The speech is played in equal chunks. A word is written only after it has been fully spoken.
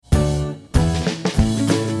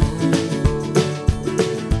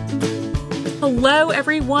Hello,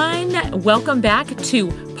 everyone. Welcome back to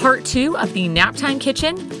part 2 of the Naptime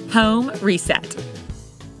Kitchen Home Reset.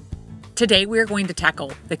 Today, we are going to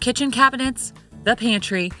tackle the kitchen cabinets, the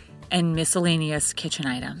pantry, and miscellaneous kitchen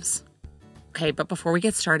items. Okay, but before we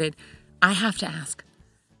get started, I have to ask,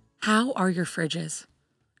 how are your fridges?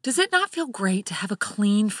 Does it not feel great to have a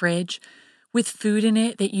clean fridge with food in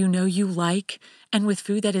it that you know you like and with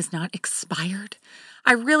food that is not expired?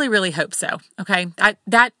 I really, really hope so. Okay,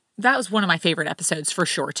 that was one of my favorite episodes for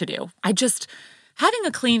sure to do. Having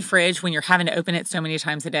a clean fridge when you're having to open it so many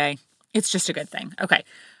times a day, it's just a good thing. Okay,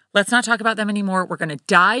 let's not talk about them anymore. We're going to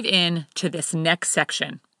dive in to this next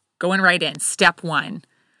section. Going right in, step 1.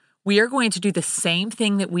 We are going to do the same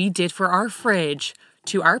thing that we did for our fridge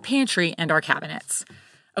to our pantry and our cabinets.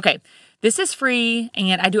 Okay, this is free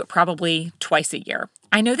and I do it probably twice a year.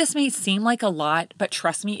 I know this may seem like a lot, but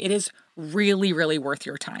trust me, it is really, really worth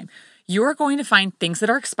your time. You're going to find things that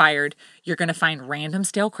are expired. You're going to find random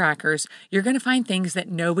stale crackers. You're going to find things that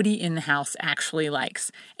nobody in the house actually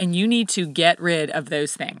likes. And you need to get rid of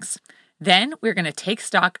those things. Then we're going to take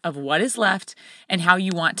stock of what is left and how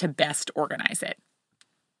you want to best organize it.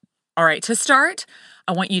 All right, to start,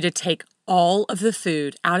 I want you to take all of the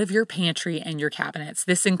food out of your pantry and your cabinets.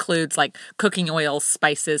 This includes like cooking oils,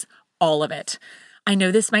 spices, all of it. I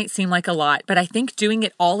know this might seem like a lot, but I think doing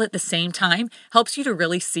it all at the same time helps you to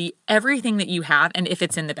really see everything that you have and if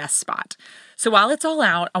it's in the best spot. So while it's all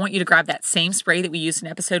out, I want you to grab that same spray that we used in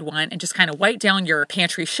episode 1 and just kind of wipe down your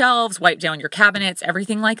pantry shelves, wipe down your cabinets,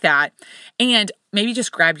 everything like that. And maybe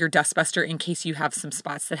just grab your dustbuster in case you have some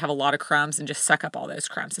spots that have a lot of crumbs and just suck up all those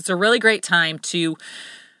crumbs. It's a really great time to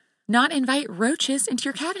not invite roaches into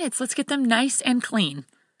your cabinets. Let's get them nice and clean.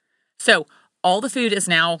 So all the food is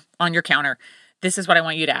now on your counter. This is what I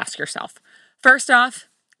want you to ask yourself. First off,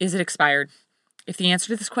 is it expired? If the answer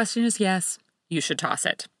to this question is yes, you should toss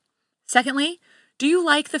it. Secondly, do you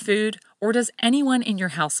like the food or does anyone in your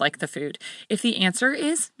house like the food? If the answer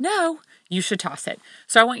is no, you should toss it.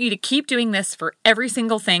 So I want you to keep doing this for every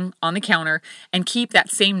single thing on the counter and keep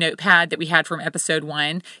that same notepad that we had from episode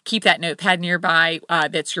 1. Keep that notepad nearby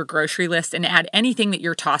that's your grocery list and add anything that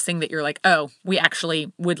you're tossing that you're like, oh, we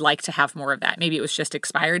actually would like to have more of that. Maybe it was just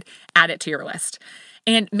expired. Add it to your list.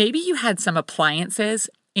 And maybe you had some appliances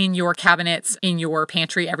in your cabinets, in your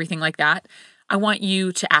pantry, everything like that. I want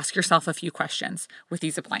you to ask yourself a few questions with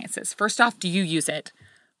these appliances. First off, do you use it?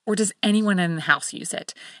 Or does anyone in the house use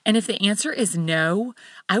it? And if the answer is no,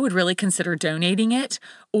 I would really consider donating it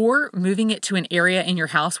or moving it to an area in your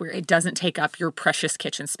house where it doesn't take up your precious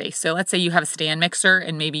kitchen space. So let's say you have a stand mixer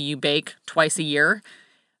and maybe you bake twice a year.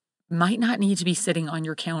 Might not need to be sitting on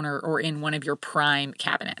your counter or in one of your prime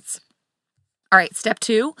cabinets. All right, step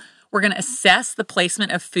 2, we're going to assess the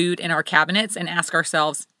placement of food in our cabinets and ask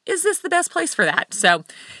ourselves, is this the best place for that? So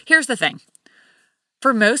here's the thing.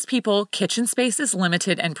 For most people, kitchen space is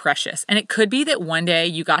limited and precious. And it could be that one day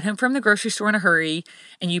you got home from the grocery store in a hurry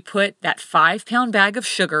and you put that 5-pound bag of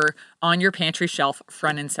sugar on your pantry shelf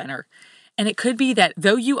front and center. And it could be that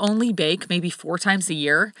though you only bake maybe 4 times a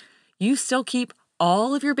year, you still keep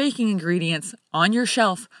all of your baking ingredients on your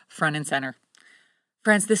shelf front and center.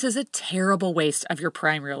 Friends, this is a terrible waste of your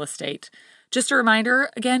prime real estate. Just a reminder,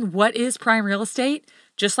 again, what is prime real estate?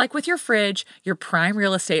 Just like with your fridge, your prime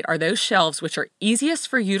real estate are those shelves which are easiest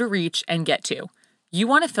for you to reach and get to. You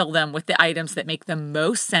want to fill them with the items that make the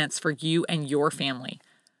most sense for you and your family.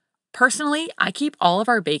 Personally, I keep all of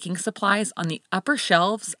our baking supplies on the upper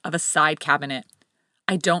shelves of a side cabinet.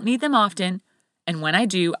 I don't need them often, and when I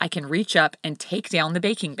do, I can reach up and take down the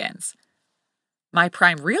baking bins. My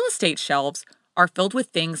prime real estate shelves are filled with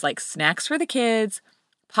things like snacks for the kids,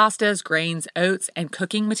 pastas, grains, oats, and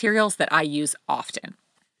cooking materials that I use often.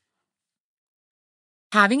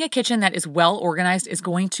 Having a kitchen that is well organized is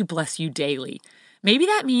going to bless you daily. Maybe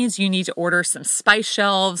that means you need to order some spice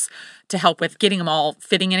shelves to help with getting them all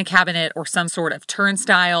fitting in a cabinet or some sort of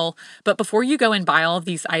turnstile. But before you go and buy all of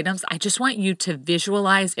these items, I just want you to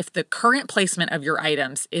visualize if the current placement of your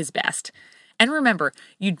items is best. And remember,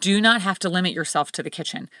 you do not have to limit yourself to the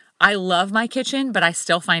kitchen. I love my kitchen, but I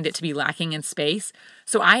still find it to be lacking in space.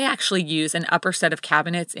 So I actually use an upper set of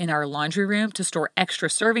cabinets in our laundry room to store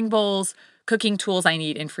extra serving bowls, cooking tools I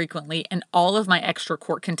need infrequently, and all of my extra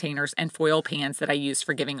quart containers and foil pans that I use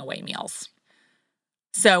for giving away meals.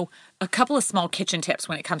 So, a couple of small kitchen tips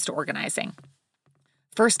when it comes to organizing.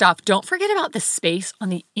 First off, don't forget about the space on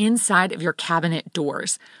the inside of your cabinet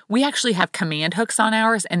doors. We actually have command hooks on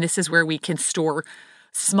ours, and this is where we can store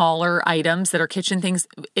smaller items that are kitchen things.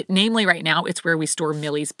 Namely, right now, it's where we store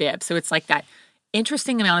Millie's bib. So it's like that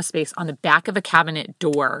interesting amount of space on the back of a cabinet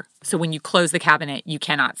door. So when you close the cabinet, you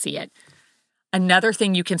cannot see it. Another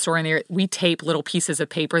thing you can store in there, we tape little pieces of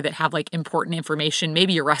paper that have like important information,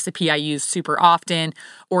 maybe a recipe I use super often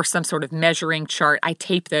or some sort of measuring chart. I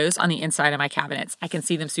tape those on the inside of my cabinets. I can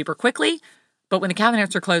see them super quickly, but when the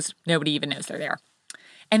cabinets are closed, nobody even knows they're there.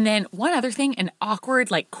 And then one other thing, an awkward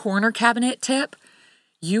like corner cabinet tip,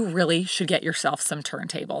 you really should get yourself some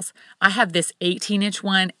turntables. I have this 18-inch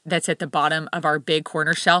one that's at the bottom of our big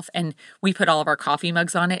corner shelf, and we put all of our coffee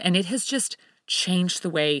mugs on it, and it has just changed the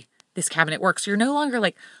way this cabinet works. You're no longer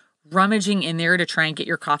like rummaging in there to try and get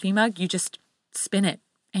your coffee mug. You just spin it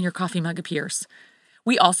and your coffee mug appears.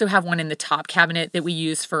 We also have one in the top cabinet that we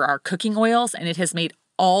use for our cooking oils, and it has made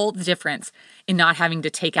all the difference in not having to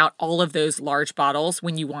take out all of those large bottles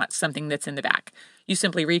when you want something that's in the back. You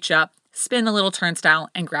simply reach up, spin the little turnstile,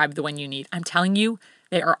 and grab the one you need. I'm telling you,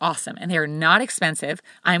 they are awesome, and they are not expensive.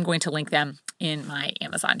 I'm going to link them in my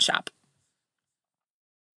Amazon shop.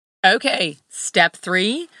 Okay, step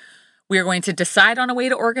 3. We are going to decide on a way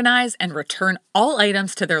to organize and return all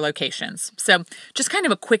items to their locations. So just kind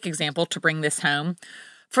of a quick example to bring this home.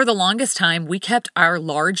 For the longest time, we kept our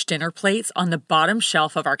large dinner plates on the bottom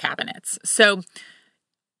shelf of our cabinets. So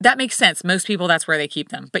that makes sense. Most people, that's where they keep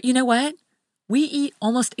them. But you know what? We eat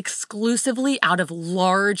almost exclusively out of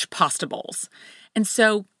large pasta bowls. And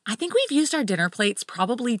so I think we've used our dinner plates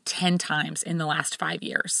probably 10 times in the last 5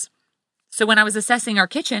 years. So when I was assessing our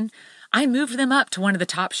kitchen, I moved them up to one of the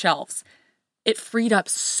top shelves. It freed up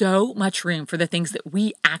so much room for the things that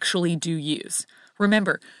we actually do use.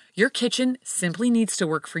 Remember, your kitchen simply needs to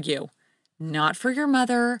work for you, not for your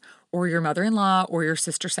mother or your mother-in-law or your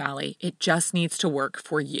sister Sally. It just needs to work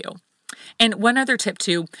for you. And one other tip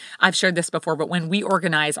too, I've shared this before, but when we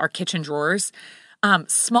organize our kitchen drawers,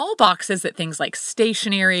 small boxes that things like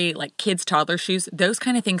stationery, like kids' toddler shoes, those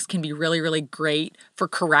kind of things can be really, really great for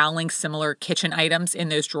corralling similar kitchen items in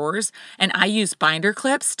those drawers. And I use binder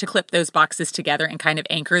clips to clip those boxes together and kind of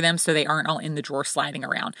anchor them so they aren't all in the drawer sliding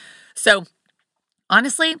around. So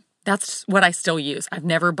honestly, that's what I still use. I've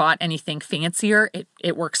never bought anything fancier.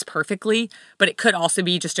 It works perfectly, but it could also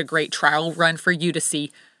be just a great trial run for you to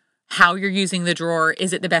see how you're using the drawer.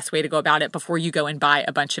 Is it the best way to go about it before you go and buy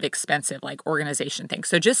a bunch of expensive like organization things?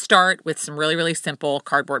 So just start with some really, really simple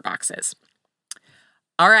cardboard boxes.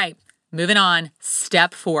 All right, moving on.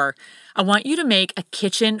 Step 4. I want you to make a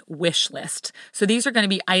kitchen wish list. So these are going to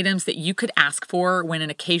be items that you could ask for when an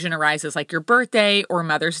occasion arises like your birthday or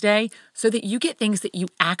Mother's Day so that you get things that you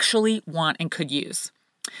actually want and could use.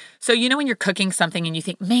 So you know when you're cooking something and you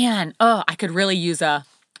think, man, I could really use a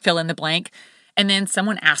fill in the blank. And then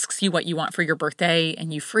someone asks you what you want for your birthday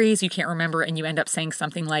and you freeze, you can't remember, and you end up saying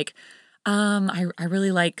something like, I really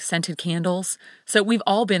like scented candles. So we've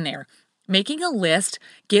all been there. Making a list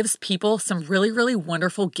gives people some really, really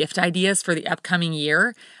wonderful gift ideas for the upcoming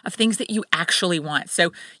year of things that you actually want.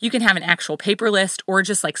 So you can have an actual paper list or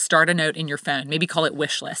just like start a note in your phone, maybe call it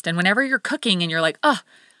wish list. And whenever you're cooking and you're like, I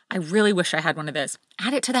really wish I had one of those,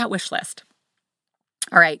 add it to that wish list.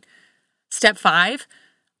 All right, step 5.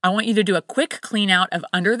 I want you to do a quick clean out of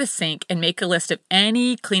under the sink and make a list of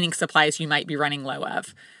any cleaning supplies you might be running low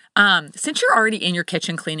of. Since you're already in your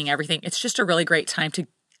kitchen cleaning everything, it's just a really great time to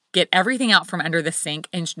get everything out from under the sink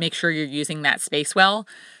and make sure you're using that space well.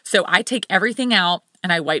 So I take everything out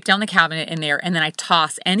and I wipe down the cabinet in there, and then I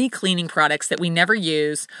toss any cleaning products that we never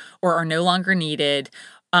use or are no longer needed.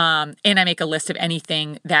 And I make a list of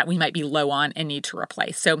anything that we might be low on and need to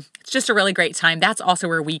replace. So it's just a really great time. That's also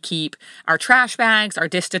where we keep our trash bags, our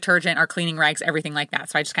dish detergent, our cleaning rags, everything like that.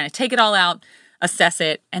 So I just kind of take it all out, assess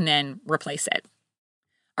it, and then replace it.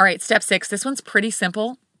 All right, step 6. This one's pretty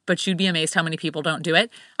simple, but you'd be amazed how many people don't do it.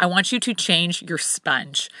 I want you to change your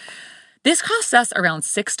sponge. This costs us around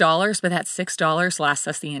 $6, but that $6 lasts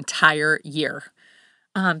us the entire year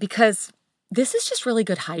because this is just really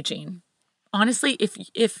good hygiene. Honestly,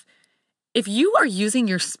 if you are using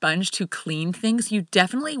your sponge to clean things, you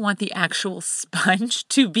definitely want the actual sponge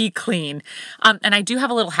to be clean. And I do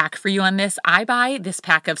have a little hack for you on this. I buy this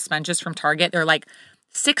pack of sponges from Target. They're like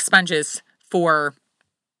 6 sponges for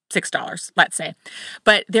 $6, let's say.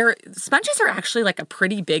 But their sponges are actually like a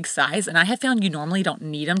pretty big size, and I have found you normally don't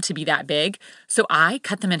need them to be that big. So I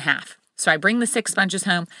cut them in half. So I bring the 6 sponges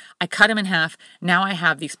home, I cut them in half. Now I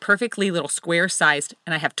have these perfectly little square sized,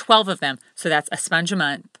 and I have 12 of them. So that's a sponge a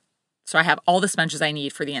month. So I have all the sponges I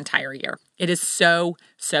need for the entire year. It is so,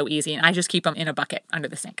 so easy. And I just keep them in a bucket under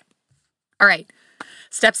the sink. All right.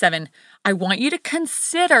 Step 7, I want you to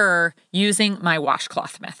consider using my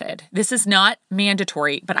washcloth method. This is not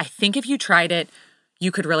mandatory, but I think if you tried it,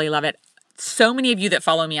 you could really love it. So many of you that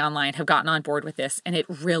follow me online have gotten on board with this, and it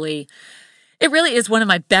really is one of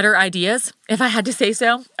my better ideas, if I had to say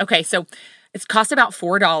so. Okay, so It costs about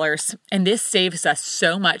 $4, and this saves us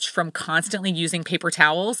so much from constantly using paper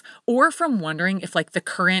towels or from wondering if like the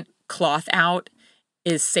current cloth out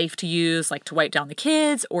is safe to use, like to wipe down the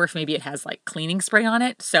kids, or if maybe it has like cleaning spray on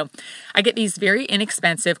it. So I get these very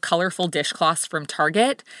inexpensive, colorful dishcloths from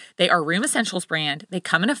Target. They are Room Essentials brand. They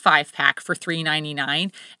come in a 5-pack for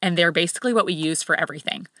 $3.99, and they're basically what we use for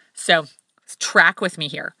everything. So track with me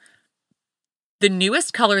here. The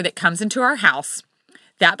newest color that comes into our house,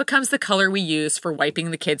 that becomes the color we use for wiping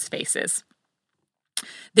the kids' faces.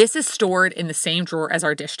 This is stored in the same drawer as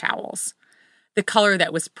our dish towels. The color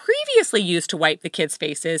that was previously used to wipe the kids'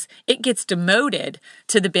 faces, it gets demoted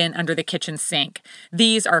to the bin under the kitchen sink.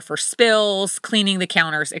 These are for spills, cleaning the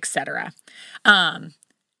counters, etc. And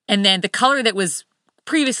then the color that was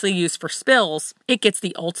previously used for spills, it gets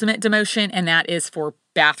the ultimate demotion, and that is for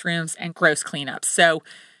bathrooms and gross cleanups. So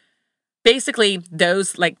basically,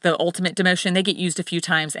 those, like the ultimate demotion, they get used a few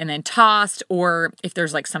times and then tossed, or if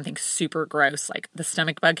there's like something super gross, like the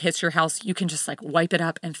stomach bug hits your house, you can just like wipe it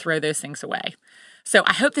up and throw those things away. So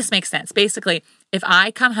I hope this makes sense. Basically, if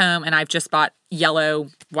I come home and I've just bought yellow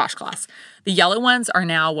washcloths, the yellow ones are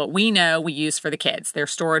now what we know we use for the kids. They're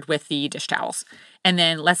stored with the dish towels. And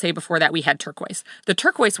then let's say before that we had turquoise. The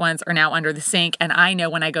turquoise ones are now under the sink, and I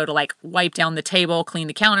know when I go to like wipe down the table, clean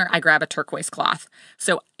the counter, I grab a turquoise cloth.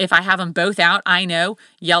 So if I have them both out, I know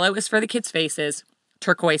yellow is for the kids' faces,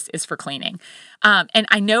 turquoise is for cleaning. And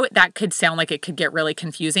I know that could sound like it could get really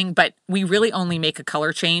confusing, but we really only make a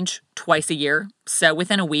color change twice a year. So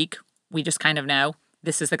within a week, we just kind of know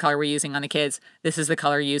this is the color we're using on the kids. This is the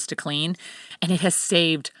color used to clean. And it has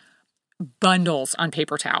saved bundles on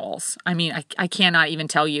paper towels. I mean, I cannot even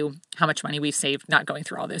tell you how much money we've saved not going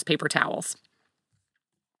through all those paper towels.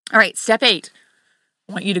 All right, step 8.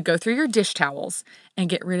 I want you to go through your dish towels and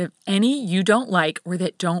get rid of any you don't like or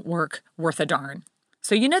that don't work worth a darn.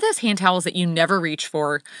 So you know those hand towels that you never reach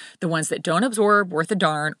for, the ones that don't absorb worth a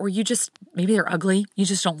darn, or you just, maybe they're ugly, you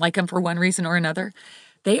just don't like them for one reason or another.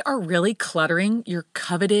 They are really cluttering your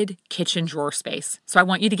coveted kitchen drawer space. So I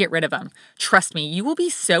want you to get rid of them. Trust me, you will be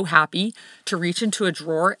so happy to reach into a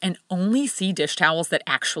drawer and only see dish towels that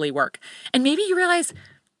actually work. And maybe you realize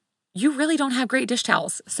you really don't have great dish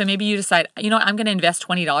towels. So maybe you decide, you know what, I'm going to invest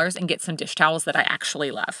 $20 and get some dish towels that I actually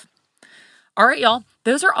love. All right, y'all,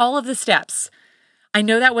 those are all of the steps. I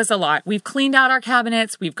know that was a lot. We've cleaned out our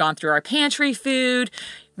cabinets. We've gone through our pantry food.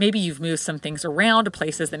 Maybe you've moved some things around to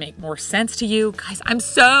places that make more sense to you. Guys, I'm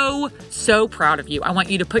so proud of you. I want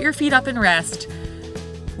you to put your feet up and rest.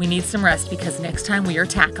 We need some rest because next time we are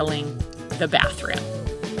tackling the bathroom.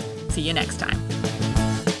 See you next time.